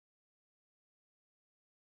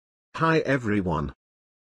Hi everyone.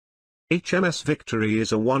 HMS Victory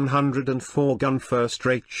is a 104-gun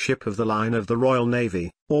first-rate ship of the line of the Royal Navy,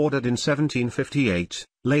 ordered in 1758,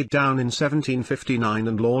 laid down in 1759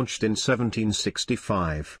 and launched in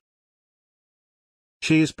 1765.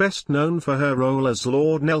 She is best known for her role as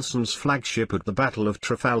Lord Nelson's flagship at the Battle of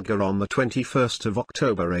Trafalgar on the 21st of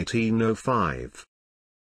October 1805.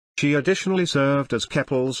 She additionally served as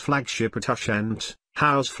Keppel's flagship at Ushant,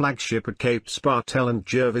 Howe's flagship at Cape Spartel and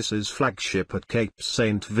Jervis's flagship at Cape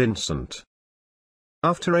St Vincent.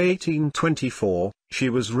 After 1824, she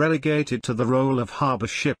was relegated to the role of harbour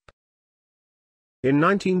ship. In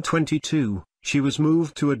 1922, she was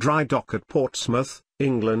moved to a dry dock at Portsmouth,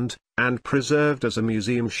 England, and preserved as a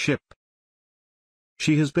museum ship.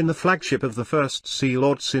 She has been the flagship of the First Sea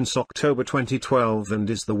Lord since October 2012 and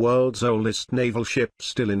is the world's oldest naval ship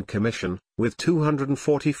still in commission, with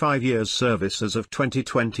 245 years service as of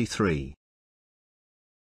 2023.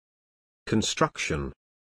 Construction.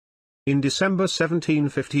 In December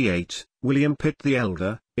 1758, William Pitt the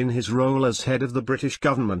Elder, in his role as head of the British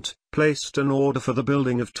government, placed an order for the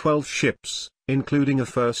building of 12 ships, including a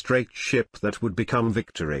first-rate ship that would become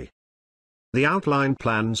Victory. The outline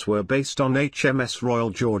plans were based on HMS Royal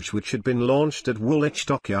George, which had been launched at Woolwich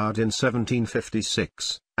Dockyard in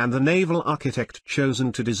 1756, and the naval architect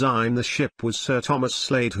chosen to design the ship was Sir Thomas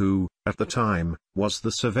Slade, who, at the time, was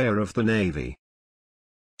the surveyor of the Navy.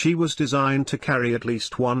 She was designed to carry at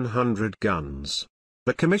least 100 guns.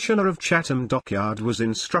 The Commissioner of Chatham Dockyard was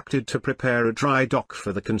instructed to prepare a dry dock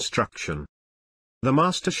for the construction. The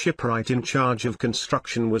master shipwright in charge of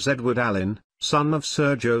construction was Edward Allin, son of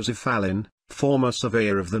Sir Joseph Allin, former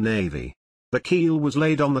surveyor of the Navy. The keel was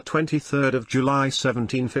laid on the 23rd of July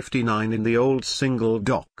 1759 in the old single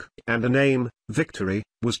dock, and a name, Victory,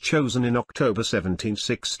 was chosen in October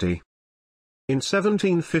 1760. In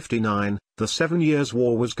 1759, the 7 Years'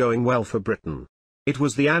 War was going well for Britain. It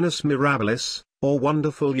was the Annus Mirabilis, or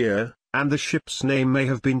Wonderful Year, and the ship's name may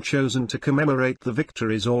have been chosen to commemorate the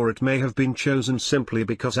victories, or it may have been chosen simply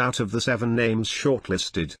because out of the 7 names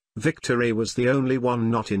shortlisted, Victory was the only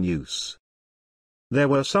one not in use. There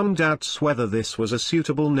were some doubts whether this was a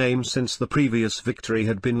suitable name since the previous Victory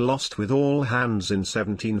had been lost with all hands in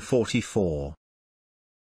 1744.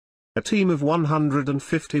 A team of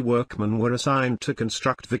 150 workmen were assigned to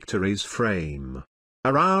construct Victory's frame.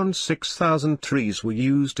 Around 6,000 trees were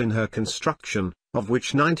used in her construction, of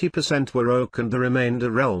which 90% were oak and the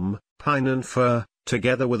remainder elm, pine and fir,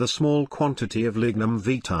 together with a small quantity of lignum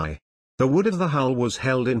vitae. The wood of the hull was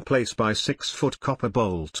held in place by 6-foot copper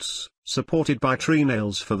bolts, supported by tree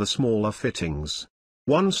nails for the smaller fittings.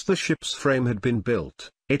 Once the ship's frame had been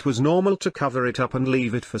built, it was normal to cover it up and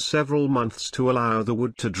leave it for several months to allow the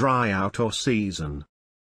wood to dry out or season.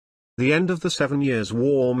 The end of the 7 Years'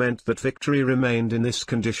 War meant that Victory remained in this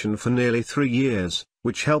condition for nearly 3 years,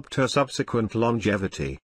 which helped her subsequent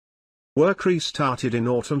longevity. Work restarted in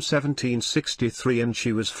autumn 1763 and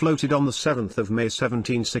she was floated on the 7th of May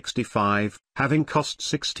 1765, having cost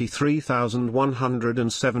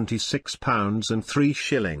 £63,176 and 3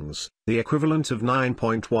 shillings, the equivalent of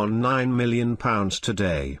 £9.19 million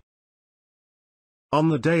today. On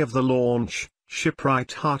the day of the launch,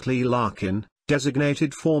 shipwright Hartley Larkin,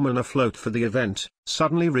 designated foreman afloat for the event,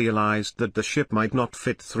 suddenly realized that the ship might not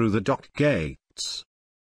fit through the dock gates.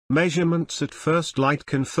 Measurements at first light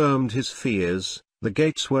confirmed his fears. The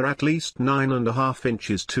gates were at least 9.5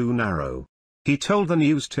 inches too narrow. He told the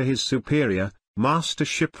news to his superior, Master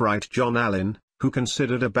Shipwright John Allin, who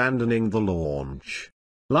considered abandoning the launch.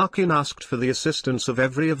 Larkin asked for the assistance of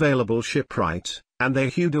every available shipwright, and they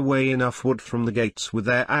hewed away enough wood from the gates with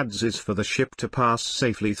their adzes for the ship to pass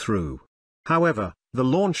safely through. However, the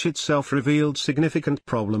launch itself revealed significant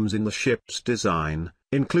problems in the ship's design,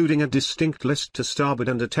 including a distinct list to starboard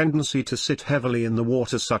and a tendency to sit heavily in the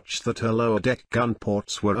water such that her lower deck gun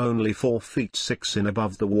ports were only 4 feet 6 in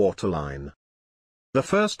above the waterline. The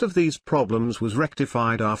first of these problems was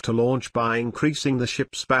rectified after launch by increasing the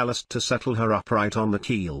ship's ballast to settle her upright on the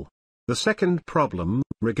keel. The second problem,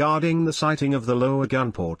 regarding the sighting of the lower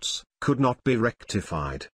gun ports, could not be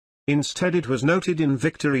rectified. Instead, it was noted in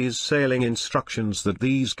Victory's sailing instructions that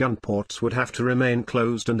these gun ports would have to remain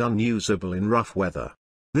closed and unusable in rough weather.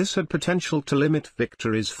 This had potential to limit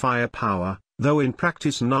Victory's firepower, though in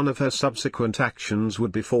practice none of her subsequent actions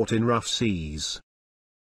would be fought in rough seas.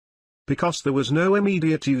 Because there was no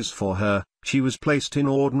immediate use for her, she was placed in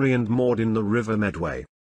ordinary and moored in the River Medway.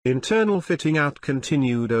 Internal fitting out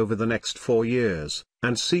continued over the next 4 years,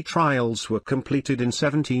 and sea trials were completed in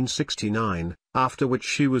 1769, after which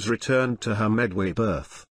she was returned to her Medway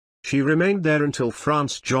berth. She remained there until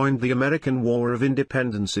France joined the American War of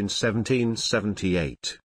Independence in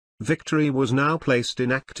 1778. Victory was now placed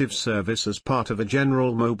in active service as part of a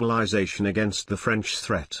general mobilization against the French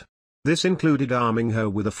threat. This included arming her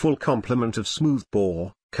with a full complement of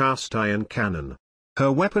smoothbore, cast-iron cannon.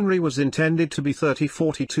 Her weaponry was intended to be 30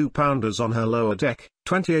 42-pounders on her lower deck,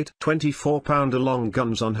 28 24-pounder long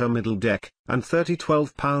guns on her middle deck, and 30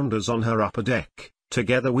 12-pounders on her upper deck,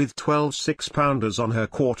 together with 12 6-pounders on her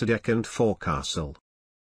quarterdeck and forecastle.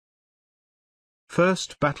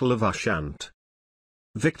 First Battle of Ushant.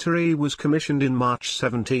 Victory was commissioned in March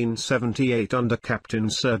 1778 under Captain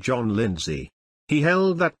Sir John Lindsay. He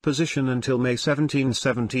held that position until May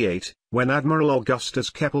 1778, when Admiral Augustus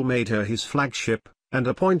Keppel made her his flagship, and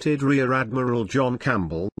appointed Rear Admiral John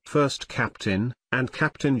Campbell, first captain, and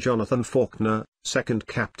Captain Jonathan Faulkner, second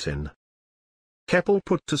captain. Keppel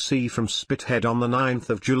put to sea from Spithead on the 9th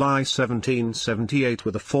of July 1778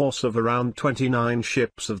 with a force of around 29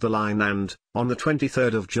 ships of the line and, on the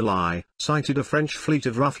 23rd of July, sighted a French fleet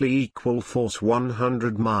of roughly equal force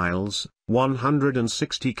 100 miles,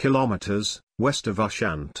 160 kilometers, west of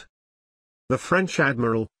Ushant. The French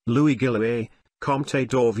admiral, Louis Gillet, Comte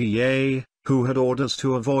d'Orvilliers, who had orders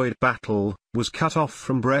to avoid battle, was cut off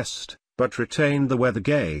from Brest, but retained the weather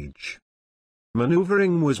gauge.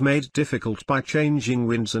 Maneuvering was made difficult by changing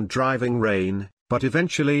winds and driving rain, but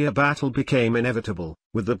eventually a battle became inevitable,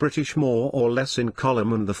 with the British more or less in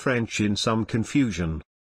column and the French in some confusion.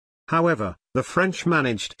 However, the French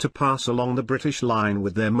managed to pass along the British line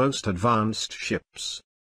with their most advanced ships.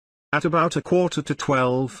 At about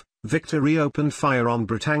 11:45, Victory opened fire on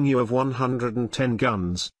Britannia of 110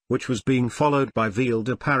 guns, which was being followed by Ville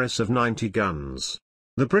de Paris of 90 guns.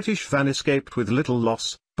 The British van escaped with little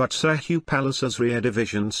loss, but Sir Hugh Palliser's rear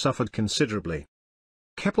division suffered considerably.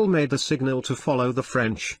 Keppel made the signal to follow the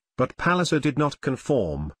French, but Palliser did not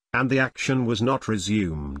conform, and the action was not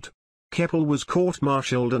resumed. Keppel was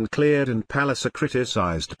court-martialed and cleared and Palliser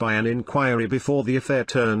criticized by an inquiry before the affair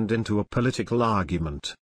turned into a political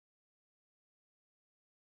argument.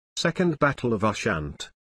 Second Battle of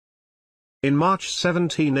Ushant. In March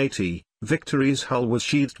 1780, Victory's hull was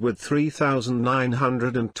sheathed with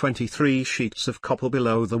 3,923 sheets of copper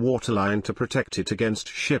below the waterline to protect it against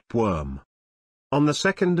shipworm. On the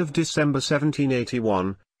 2nd of December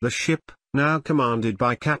 1781, the ship, now commanded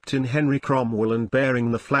by Captain Henry Cromwell and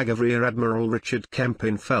bearing the flag of Rear Admiral Richard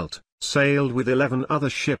Kempenfelt, sailed with 11 other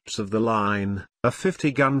ships of the line, a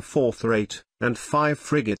 50-gun fourth rate, and 5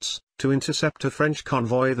 frigates, to intercept a French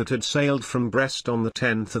convoy that had sailed from Brest on the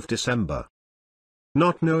 10th of December.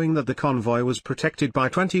 Not knowing that the convoy was protected by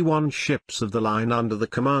 21 ships of the line under the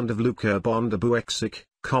command of Le de Bouexic,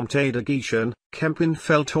 Comte de Guichen,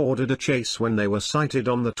 Kempenfelt ordered a chase when they were sighted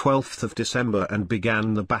on the 12th of December and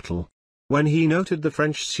began the battle. When he noted the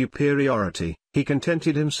French superiority, he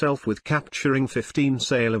contented himself with capturing 15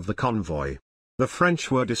 sail of the convoy. The French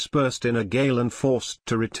were dispersed in a gale and forced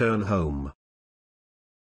to return home.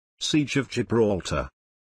 Siege of Gibraltar.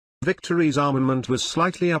 Victory's armament was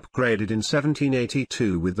slightly upgraded in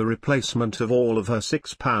 1782 with the replacement of all of her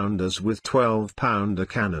 6-pounders with 12-pounder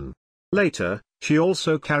cannon. Later, she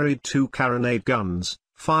also carried 2 carronade guns,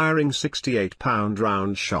 firing 68-pound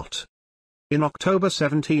round shot. In October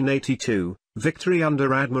 1782, Victory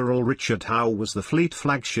under Admiral Richard Howe was the fleet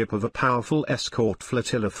flagship of a powerful escort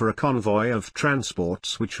flotilla for a convoy of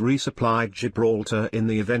transports which resupplied Gibraltar in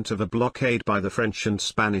the event of a blockade by the French and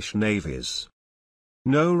Spanish navies.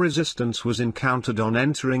 No resistance was encountered on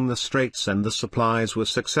entering the straits and the supplies were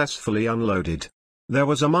successfully unloaded. There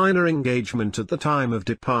was a minor engagement at the time of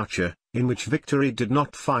departure, in which Victory did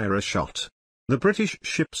not fire a shot. The British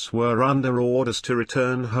ships were under orders to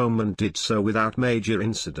return home and did so without major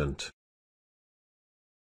incident.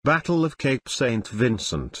 Battle of Cape St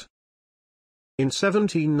Vincent. In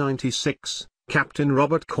 1796, Captain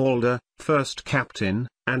Robert Calder, first captain,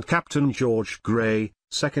 and Captain George Grey,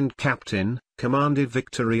 second captain, commanded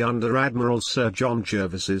Victory under Admiral Sir John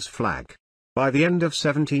Jervis's flag. By the end of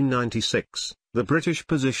 1796, the British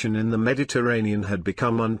position in the Mediterranean had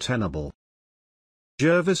become untenable.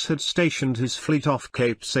 Jervis had stationed his fleet off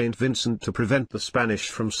Cape St Vincent to prevent the Spanish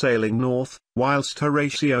from sailing north, whilst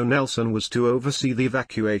Horatio Nelson was to oversee the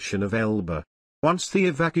evacuation of Elba. Once the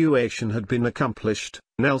evacuation had been accomplished,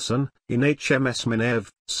 Nelson, in HMS Minerve,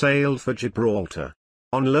 sailed for Gibraltar.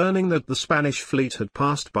 On learning that the Spanish fleet had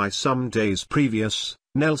passed by some days previous,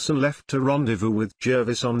 Nelson left to rendezvous with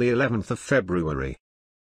Jervis on the 11th of February.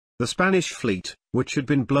 The Spanish fleet, which had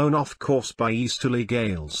been blown off course by easterly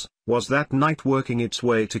gales, was that night working its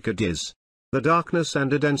way to Cadiz. The darkness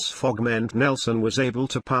and a dense fog meant Nelson was able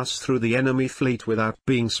to pass through the enemy fleet without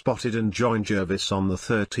being spotted and join Jervis on the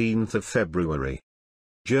 13th of February.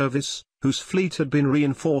 Jervis, whose fleet had been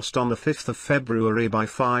reinforced on the 5th of February by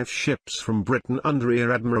 5 ships from Britain under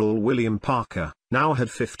Rear Admiral William Parker, now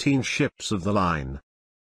had 15 ships of the line.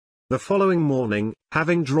 The following morning,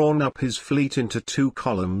 having drawn up his fleet into 2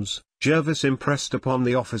 columns, Jervis impressed upon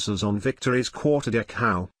the officers on Victory's quarterdeck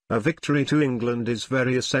how a victory to England is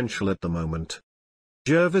very essential at the moment.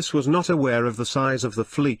 Jervis was not aware of the size of the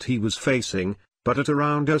fleet he was facing, but at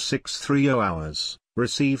around 0630 hours,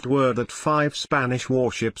 received word that 5 Spanish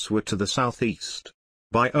warships were to the southeast.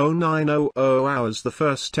 By 0900 hours the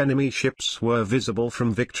first enemy ships were visible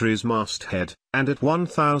from Victory's masthead, and at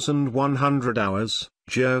 1100 hours,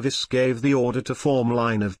 Jervis gave the order to form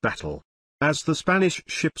line of battle. As the Spanish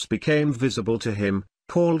ships became visible to him,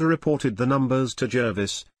 Calder reported the numbers to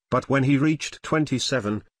Jervis, but when he reached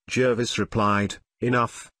 27, Jervis replied,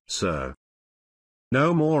 "Enough, sir.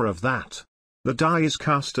 No more of that. The die is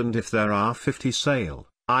cast, and if there are 50 sail,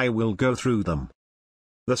 I will go through them."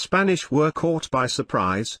 The Spanish were caught by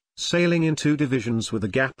surprise, sailing in 2 divisions with a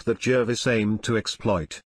gap that Jervis aimed to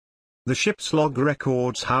exploit. The ship's log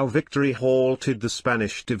records how Victory halted the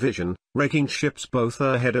Spanish division, raking ships both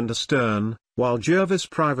ahead and astern, while Jervis'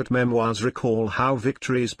 private memoirs recall how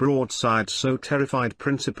Victory's broadside so terrified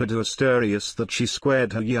Principe de Asturias that she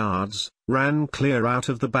squared her yards, ran clear out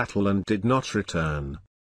of the battle and did not return.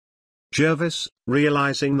 Jervis,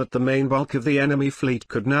 realizing that the main bulk of the enemy fleet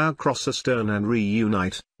could now cross astern and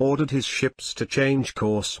reunite, ordered his ships to change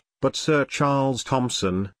course, but Sir Charles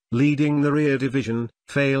Thompson, leading the rear division,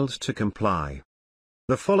 failed to comply.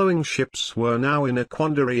 The following ships were now in a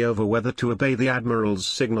quandary over whether to obey the Admiral's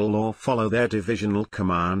signal or follow their divisional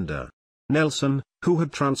commander. Nelson, who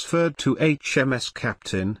had transferred to HMS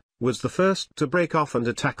Captain, was the first to break off and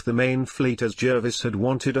attack the main fleet as Jervis had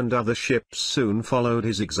wanted, and other ships soon followed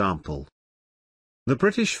his example. The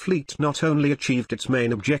British fleet not only achieved its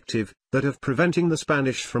main objective, that of preventing the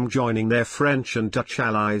Spanish from joining their French and Dutch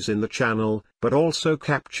allies in the Channel, but also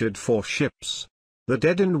captured 4 ships. The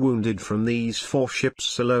dead and wounded from these 4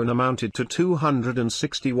 ships alone amounted to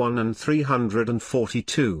 261 and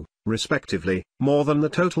 342, respectively, more than the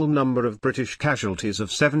total number of British casualties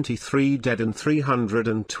of 73 dead and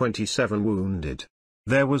 327 wounded.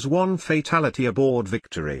 There was 1 fatality aboard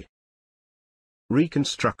Victory.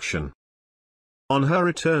 Reconstruction. On her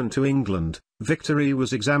return to England, Victory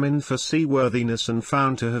was examined for seaworthiness and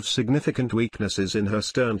found to have significant weaknesses in her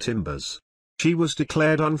stern timbers. She was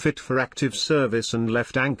declared unfit for active service and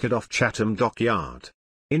left anchored off Chatham Dockyard.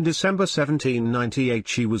 In December 1798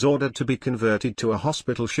 she was ordered to be converted to a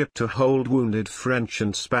hospital ship to hold wounded French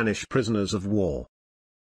and Spanish prisoners of war.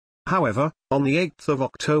 However, on the 8th of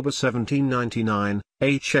October 1799,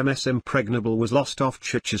 HMS Impregnable was lost off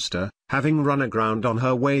Chichester, having run aground on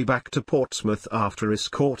her way back to Portsmouth after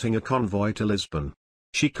escorting a convoy to Lisbon.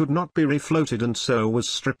 She could not be refloated and so was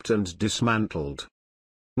stripped and dismantled.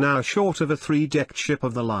 Now short of a 3-decked ship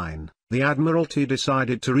of the line, the Admiralty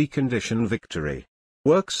decided to recondition Victory.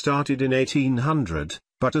 Work started in 1800,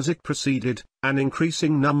 but as it proceeded, an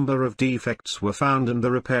increasing number of defects were found and the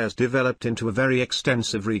repairs developed into a very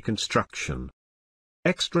extensive reconstruction.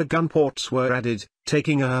 Extra gun ports were added,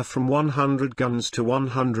 taking her from 100 guns to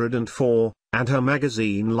 104, and her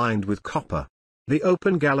magazine lined with copper. The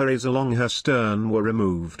open galleries along her stern were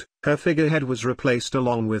removed, her figurehead was replaced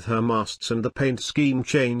along with her masts, and the paint scheme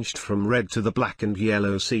changed from red to the black and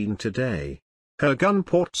yellow seen today. Her gun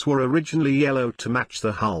ports were originally yellow to match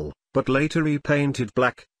the hull, but later repainted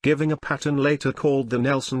black, giving a pattern later called the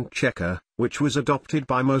Nelson checker, which was adopted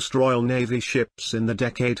by most Royal Navy ships in the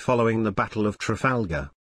decade following the Battle of Trafalgar.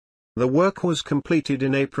 The work was completed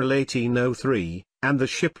in April 1803, and the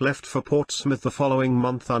ship left for Portsmouth the following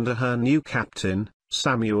month under her new captain,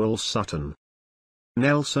 Samuel Sutton.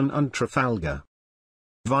 Nelson and Trafalgar.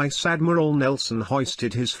 Vice Admiral Nelson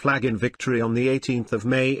hoisted his flag in Victory on the 18th of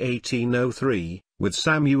May 1803, with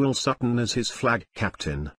Samuel Sutton as his flag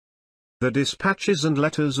captain. The dispatches and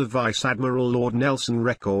letters of Vice Admiral Lord Nelson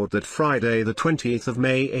record that Friday the 20th of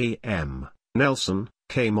May a.m., Nelson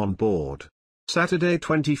came on board. Saturday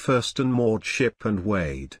 21st and moored ship and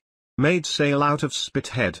weighed. Made sail out of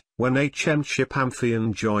Spithead, when HM ship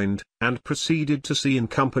Amphion joined, and proceeded to sea in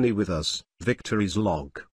company with us. Victory's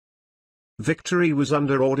log. Victory was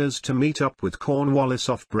under orders to meet up with Cornwallis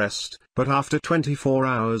off Brest, but after 24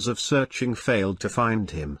 hours of searching failed to find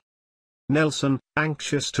him. Nelson,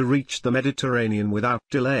 anxious to reach the Mediterranean without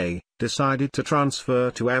delay, decided to transfer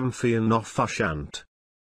to Amphion off Ushant.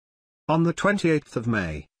 On the 28th of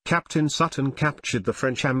May, Captain Sutton captured the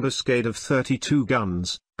French ambuscade of 32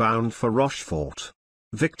 guns, bound for Rochefort.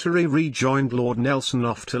 Victory rejoined Lord Nelson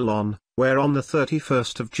off Toulon, where on the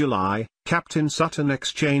 31st of July, Captain Sutton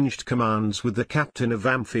exchanged commands with the captain of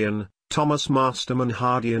Amphion, Thomas Masterman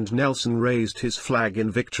Hardy and Nelson raised his flag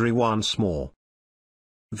in Victory once more.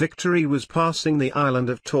 Victory was passing the island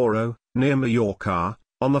of Toro, near Mallorca,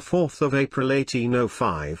 on the 4th of April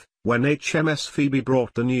 1805, when HMS Phoebe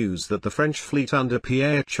brought the news that the French fleet under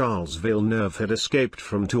Pierre-Charles Villeneuve had escaped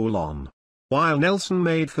from Toulon. While Nelson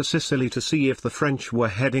made for Sicily to see if the French were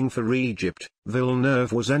heading for Egypt,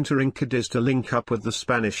 Villeneuve was entering Cadiz to link up with the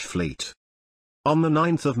Spanish fleet. On the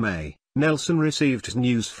 9th of May, Nelson received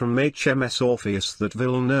news from HMS Orpheus that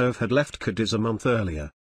Villeneuve had left Cadiz a month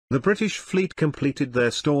earlier. The British fleet completed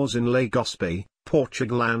their stores in Legazpi,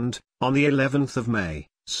 Portugal and, on the 11th of May,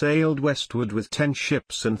 sailed westward with 10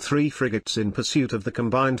 ships and 3 frigates in pursuit of the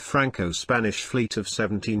combined Franco-Spanish fleet of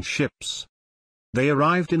 17 ships. They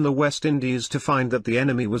arrived in the West Indies to find that the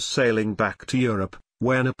enemy was sailing back to Europe,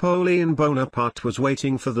 where Napoleon Bonaparte was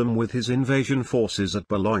waiting for them with his invasion forces at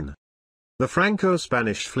Boulogne. The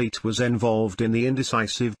Franco-Spanish fleet was involved in the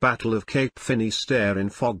indecisive Battle of Cape Finisterre in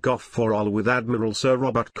Fog off Ferrol with Admiral Sir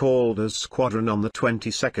Robert Calder's squadron on the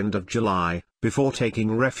 22nd of July, before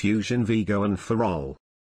taking refuge in Vigo and Ferrol.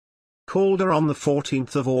 Calder on the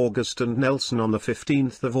 14th of August and Nelson on the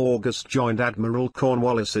 15th of August joined Admiral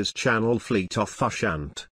Cornwallis's Channel fleet off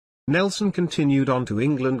Ushant. Nelson continued on to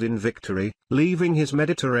England in Victory, leaving his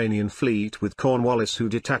Mediterranean fleet with Cornwallis, who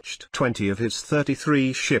detached 20 of his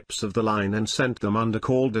 33 ships of the line and sent them under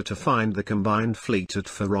Calder to find the combined fleet at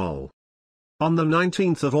Ferrol. On the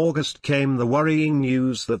 19th of August came the worrying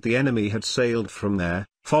news that the enemy had sailed from there,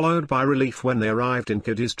 followed by relief when they arrived in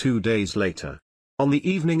Cadiz 2 days later. On the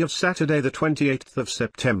evening of Saturday the 28th of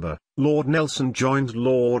September, Lord Nelson joined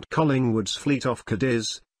Lord Collingwood's fleet off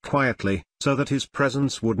Cadiz, quietly, so that his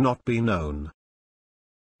presence would not be known.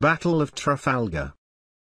 Battle of Trafalgar.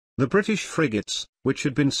 The British frigates, which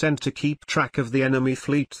had been sent to keep track of the enemy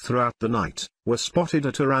fleet throughout the night, were spotted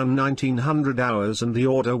at around 1900 hours and the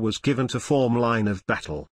order was given to form line of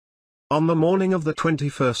battle. On the morning of the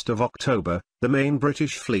 21st of October, the main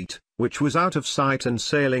British fleet, which was out of sight and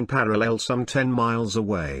sailing parallel some 10 miles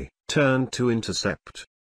away, turned to intercept.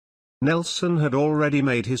 Nelson had already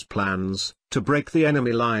made his plans, to break the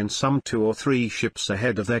enemy line some 2 or 3 ships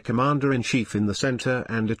ahead of their commander-in-chief in the center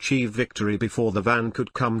and achieve victory before the van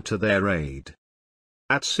could come to their aid.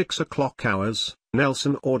 At 6 o'clock hours,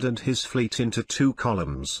 Nelson ordered his fleet into 2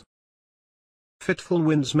 columns. Fitful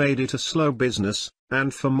winds made it a slow business,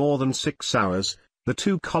 and for more than 6 hours, the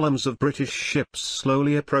 2 columns of British ships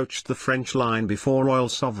slowly approached the French line before Royal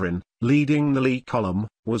Sovereign, leading the lee column,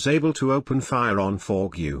 was able to open fire on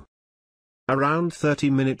Forgue. Around 30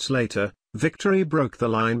 minutes later, Victory broke the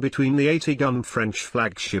line between the 80-gun French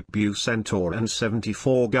flagship Bucentaur and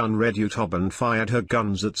 74-gun Redoutable and fired her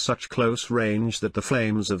guns at such close range that the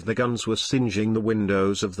flames of the guns were singeing the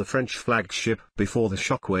windows of the French flagship before the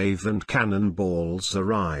shockwave and cannonballs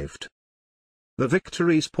arrived. The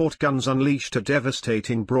Victory's port guns unleashed a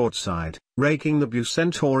devastating broadside, raking the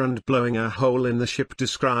Bucentaur and blowing a hole in the ship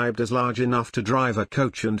described as large enough to drive a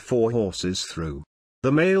coach and 4 horses through.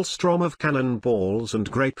 The maelstrom of cannonballs and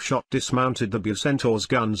grape shot dismounted the Bucentaur's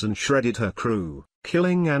guns and shredded her crew,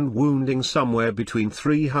 killing and wounding somewhere between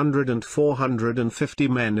 300 and 450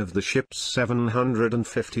 men of the ship's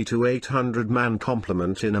 750 to 800-man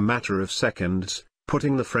complement in a matter of seconds,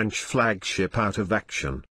 putting the French flagship out of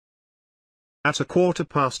action. At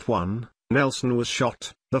 1:15, Nelson was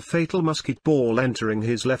shot, the fatal musket ball entering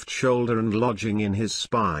his left shoulder and lodging in his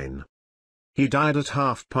spine. He died at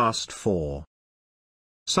 4:30.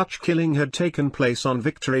 Such killing had taken place on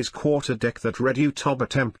Victory's quarter-deck that Redoutable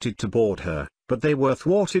attempted to board her, but they were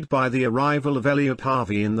thwarted by the arrival of Elliot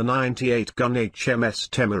Harvey in the 98-gun HMS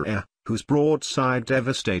Temeraire, whose broadside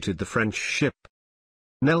devastated the French ship.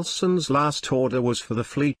 Nelson's last order was for the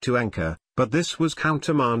fleet to anchor, but this was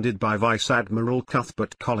countermanded by Vice Admiral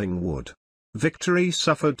Cuthbert Collingwood. Victory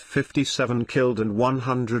suffered 57 killed and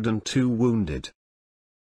 102 wounded.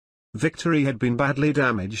 Victory had been badly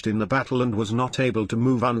damaged in the battle and was not able to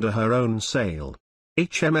move under her own sail.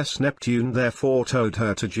 HMS Neptune therefore towed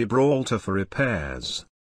her to Gibraltar for repairs.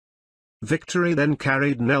 Victory then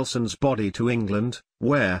carried Nelson's body to England,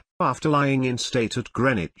 where, after lying in state at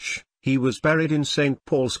Greenwich, he was buried in St.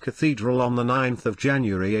 Paul's Cathedral on the 9th of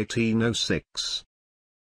January 1806.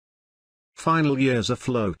 Final years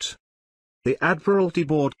afloat. The Admiralty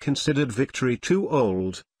Board considered Victory too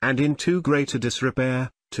old, and in too great a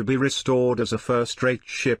disrepair, to be restored as a first-rate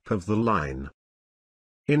ship of the line.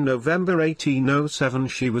 In November 1807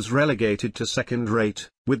 she was relegated to second-rate,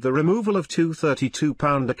 with the removal of 2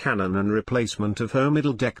 32-pounder cannon and replacement of her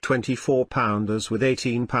middle-deck 24-pounders with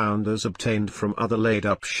 18-pounders obtained from other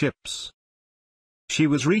laid-up ships. She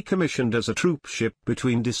was recommissioned as a troop ship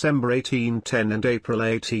between December 1810 and April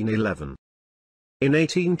 1811. In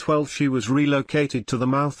 1812 she was relocated to the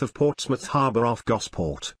mouth of Portsmouth harbour off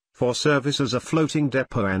Gosport, for service as a floating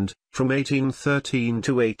depot and, from 1813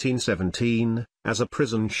 to 1817, as a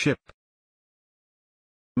prison ship.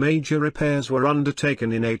 Major repairs were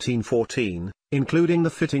undertaken in 1814, including the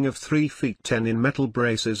fitting of 3 feet 10 in metal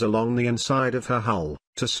braces along the inside of her hull,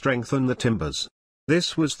 to strengthen the timbers.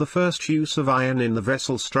 This was the first use of iron in the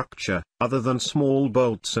vessel structure, other than small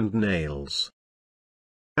bolts and nails.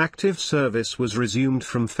 Active service was resumed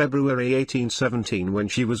from February 1817 when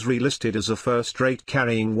she was relisted as a first-rate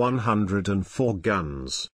carrying 104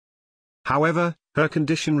 guns. However, her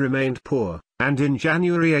condition remained poor, and in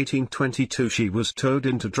January 1822 she was towed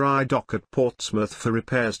into dry dock at Portsmouth for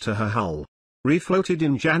repairs to her hull. Refloated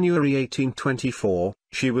in January 1824,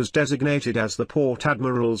 she was designated as the Port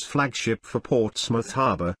Admiral's flagship for Portsmouth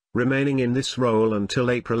Harbour, remaining in this role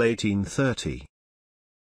until April 1830.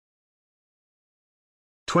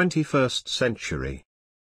 21st century.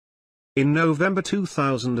 In November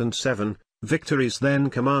 2007, Victory's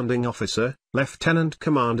then commanding officer, Lieutenant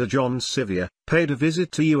Commander John Sevier, paid a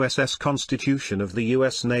visit to USS Constitution of the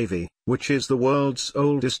U.S. Navy, which is the world's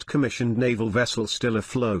oldest commissioned naval vessel still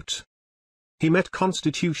afloat. He met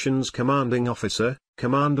Constitution's commanding officer,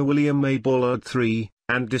 Commander William A. Bullard III,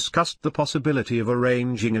 and discussed the possibility of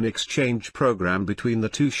arranging an exchange program between the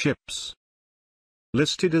two ships.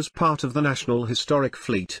 Listed as part of the National Historic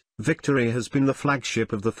Fleet, Victory has been the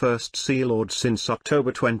flagship of the First Sea Lord since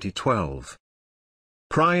October 2012.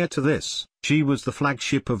 Prior to this, she was the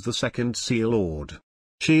flagship of the Second Sea Lord.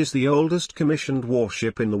 She is the oldest commissioned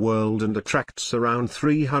warship in the world and attracts around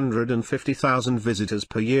 350,000 visitors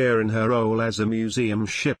per year in her role as a museum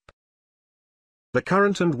ship. The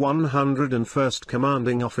current and 101st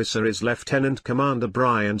commanding officer is Lieutenant Commander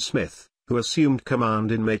Brian Smith, who assumed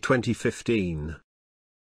command in May 2015.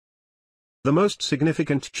 The most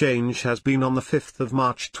significant change has been on the 5th of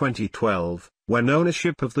March 2012, when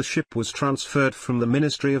ownership of the ship was transferred from the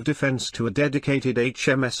Ministry of Defence to a dedicated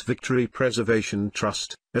HMS Victory Preservation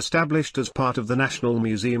Trust, established as part of the National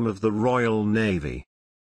Museum of the Royal Navy.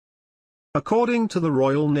 According to the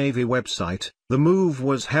Royal Navy website, the move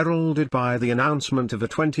was heralded by the announcement of a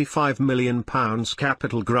 £25 million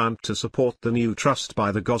capital grant to support the new trust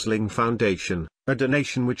by the Gosling Foundation, a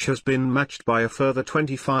donation which has been matched by a further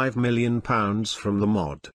 £25 million from the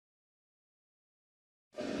MOD.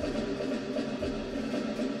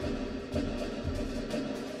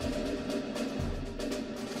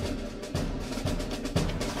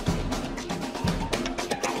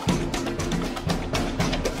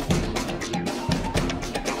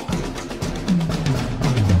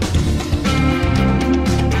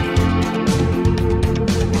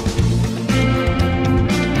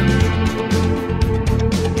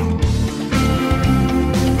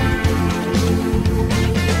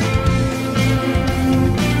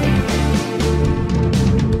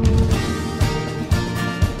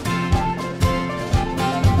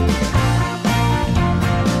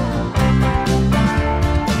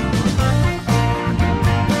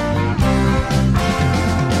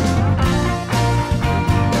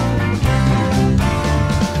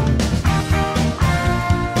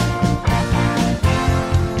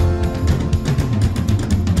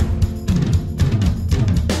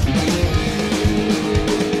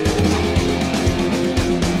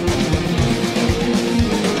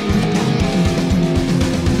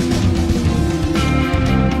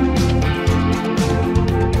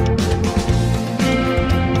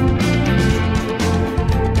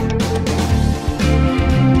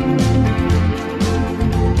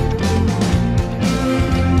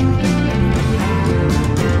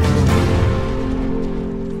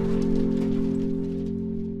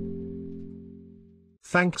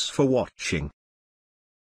 Thanks for watching.